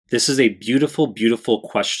This is a beautiful, beautiful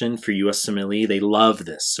question for Usmle. They love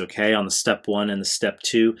this, okay, on the step 1 and the step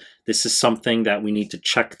 2. This is something that we need to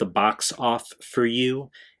check the box off for you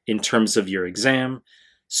in terms of your exam.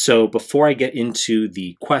 So before I get into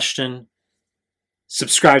the question,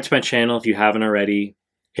 subscribe to my channel if you haven't already.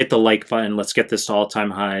 Hit the like button. Let's get this to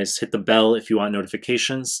all-time highs. Hit the bell if you want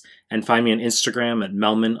notifications. And find me on Instagram at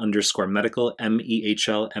Mehlman_medical,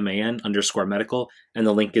 MEHLMAN_medical, and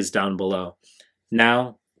the link is down below.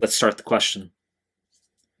 Now, let's start the question.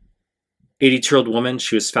 82-year-old woman,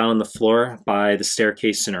 she was found on the floor by the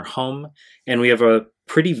staircase in her home, and we have a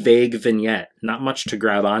pretty vague vignette, not much to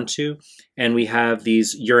grab onto, and we have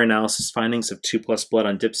these urinalysis findings of 2+ blood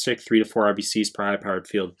on dipstick, 3 to 4 RBCs per high-powered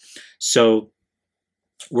field. So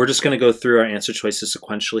we're just going to go through our answer choices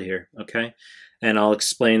sequentially here, okay? And I'll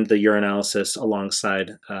explain the urinalysis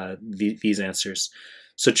alongside these answers.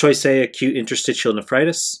 So choice A, acute interstitial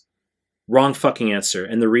nephritis. Wrong fucking answer,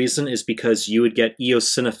 and the reason is because you would get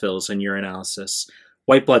eosinophils in urinalysis.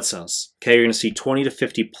 White blood cells, okay? You're going to see 20 to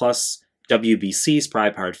 50 plus WBCs per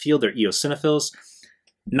high-powered field. They're eosinophils.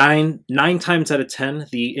 Nine times out of 10,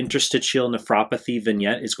 the interstitial nephropathy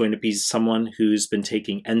vignette is going to be someone who's been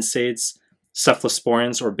taking NSAIDs,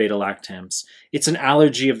 cephalosporins, or beta-lactams. It's an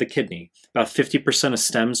allergy of the kidney. About 50% of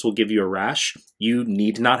stems will give you a rash. You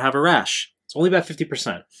need not have a rash. It's only about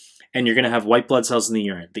 50%. And you're going to have white blood cells in the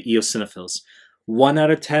urine, the eosinophils. 1 out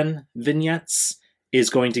of 10 vignettes is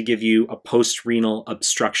going to give you a post-renal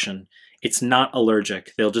obstruction. It's not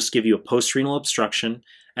allergic. They'll just give you a post-renal obstruction,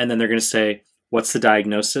 and then they're going to say, what's the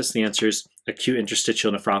diagnosis? The answer is acute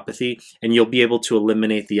interstitial nephropathy, and you'll be able to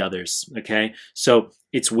eliminate the others, okay? So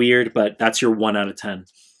it's weird, but that's your 1 out of 10.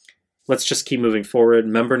 Let's just keep moving forward.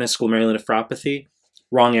 Membranous glomerulonephropathy,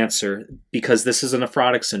 wrong answer, because this is a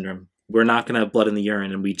nephrotic syndrome. We're not going to have blood in the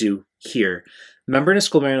urine, and we do here. Membranous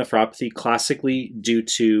glomerulonephropathy, classically due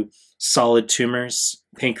to solid tumors,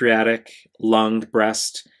 pancreatic, lung,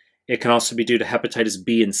 breast. It can also be due to hepatitis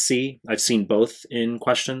B and C. I've seen both in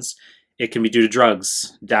questions. It can be due to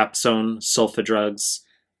drugs, dapsone, sulfa drugs,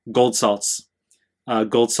 gold salts.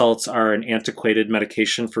 Gold salts are an antiquated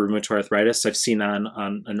medication for rheumatoid arthritis. I've seen that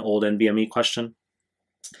on an old NBME question.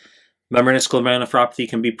 Membranous glomerulonephropathy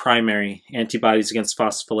can be primary. Antibodies against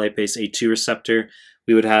phospholipase A2 receptor.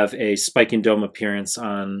 We would have a spike in dome appearance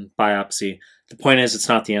on biopsy. The point is, it's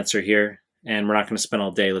not the answer here, and we're not going to spend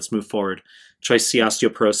all day. Let's move forward. Choice C,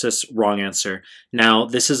 osteoporosis, wrong answer. Now,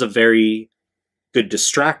 this is a very good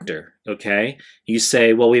distractor, okay? You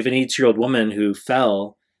say, well, we have an 82-year-old woman who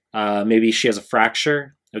fell. Maybe she has a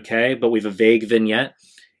fracture, okay? But we have a vague vignette.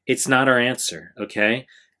 It's not our answer, okay?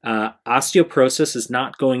 Osteoporosis is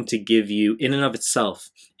not going to give you, in and of itself,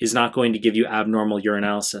 is not going to give you abnormal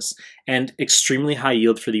urinalysis. And extremely high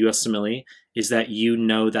yield for the Usmle is that you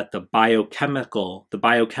know that the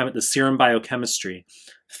serum biochemistry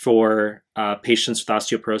for patients with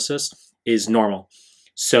osteoporosis is normal.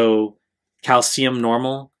 So calcium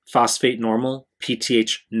normal, phosphate normal,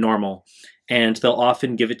 PTH normal. And they'll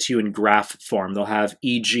often give it to you in graph form. They'll have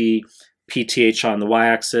e.g. PTH on the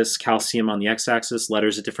y-axis, calcium on the x-axis,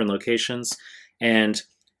 letters at different locations, and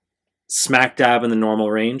smack dab in the normal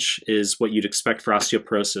range is what you'd expect for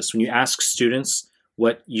osteoporosis. When you ask students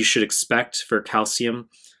what you should expect for calcium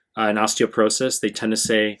in osteoporosis, they tend to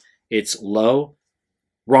say it's low.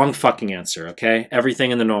 Wrong fucking answer, okay?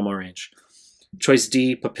 Everything in the normal range. Choice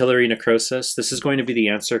D, papillary necrosis. This is going to be the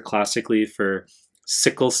answer classically for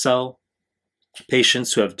sickle cell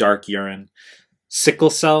patients who have dark urine. Sickle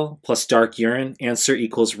cell plus dark urine, answer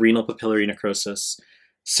equals renal papillary necrosis.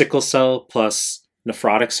 Sickle cell plus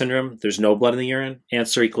nephrotic syndrome, there's no blood in the urine,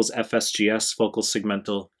 answer equals FSGS, focal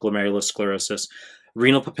segmental glomerulosclerosis.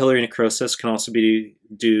 Renal papillary necrosis can also be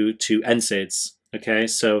due to NSAIDs, okay?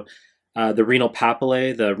 So the renal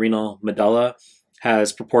papillae, the renal medulla,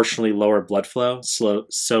 has proportionally lower blood flow, so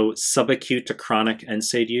subacute to chronic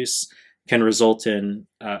NSAID use can result in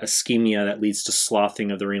ischemia that leads to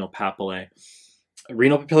sloughing of the renal papillae.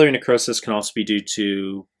 Renal papillary necrosis can also be due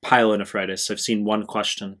to pyelonephritis. I've seen one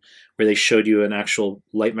question where they showed you an actual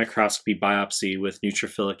light microscopy biopsy with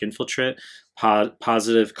neutrophilic infiltrate,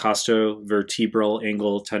 positive costovertebral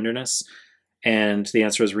angle tenderness, and the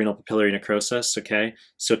answer is renal papillary necrosis, okay?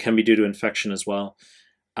 So it can be due to infection as well.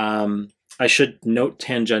 I should note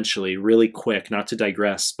tangentially, really quick, not to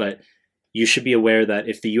digress, but you should be aware that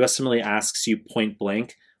if the Usmle asks you point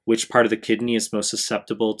blank which part of the kidney is most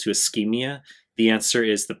susceptible to ischemia, the answer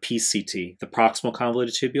is the PCT, the proximal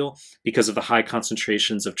convoluted tubule, because of the high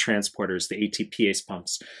concentrations of transporters, the ATPase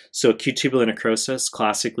pumps. So acute tubular necrosis,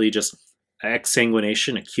 classically just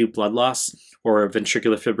exsanguination, acute blood loss, or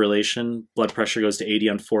ventricular fibrillation, blood pressure goes to 80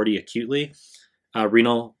 on 40 acutely.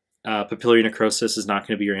 Renal papillary necrosis is not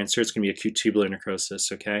going to be your answer. It's going to be acute tubular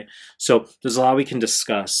necrosis, okay? So there's a lot we can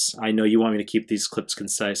discuss. I know you want me to keep these clips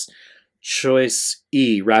concise. Choice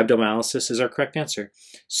E, rhabdomyolysis, is our correct answer.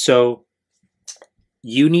 So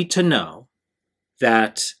you need to know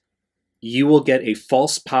that you will get a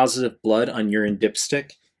false positive blood on urine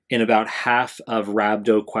dipstick in about half of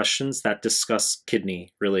rhabdo questions that discuss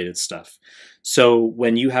kidney-related stuff. So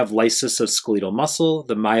when you have lysis of skeletal muscle,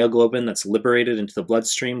 the myoglobin that's liberated into the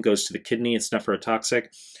bloodstream goes to the kidney, it's nephrotoxic.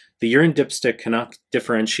 The urine dipstick cannot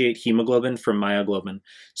differentiate hemoglobin from myoglobin.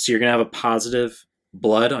 So you're going to have a positive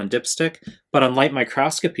blood on dipstick, but on light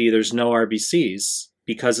microscopy, there's no RBCs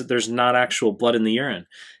because there's not actual blood in the urine.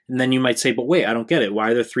 And then you might say, but wait, I don't get it. Why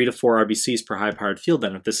are there 3 to 4 RBCs per high-powered field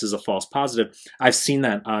then if this is a false positive? I've seen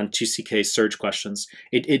that on 2CK surge questions.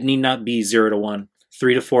 It need not be 0 to 1.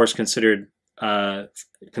 3 to 4 is considered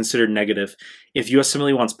negative. If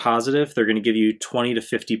Usmle wants positive, they're going to give you 20 to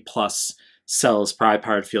 50 plus cells per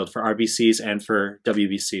high-powered field for RBCs and for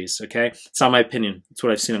WBCs, okay? It's not my opinion. It's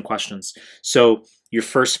what I've seen in questions. So your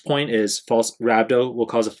first point is false rhabdo will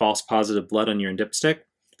cause a false positive blood on urine dipstick.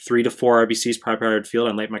 3 to 4 RBCs per high-powered field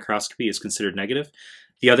on light microscopy is considered negative.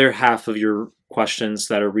 The other half of your questions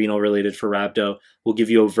that are renal related for rhabdo will give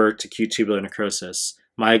you overt acute tubular necrosis.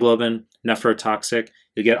 Myoglobin, nephrotoxic,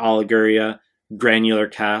 you'll get oliguria, granular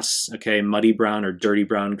casts, okay, muddy brown or dirty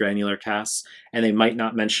brown granular casts, and they might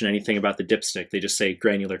not mention anything about the dipstick. They just say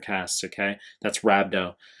granular casts, okay? That's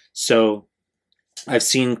rhabdo. So I've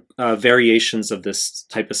seen variations of this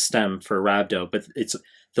type of stem for rhabdo, but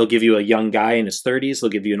they'll give you a young guy in his 30s, they'll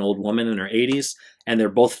give you an old woman in her 80s, and they're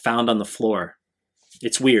both found on the floor.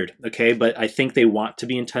 It's weird, okay? But I think they want to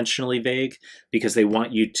be intentionally vague because they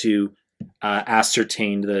want you to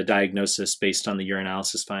ascertain the diagnosis based on the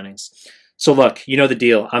urinalysis findings. So look, you know the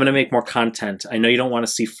deal. I'm going to make more content. I know you don't want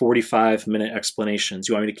to see 45-minute explanations.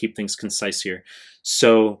 You want me to keep things concise here.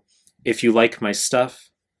 So if you like my stuff,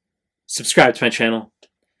 subscribe to my channel,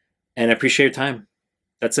 and I appreciate your time.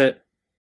 That's it.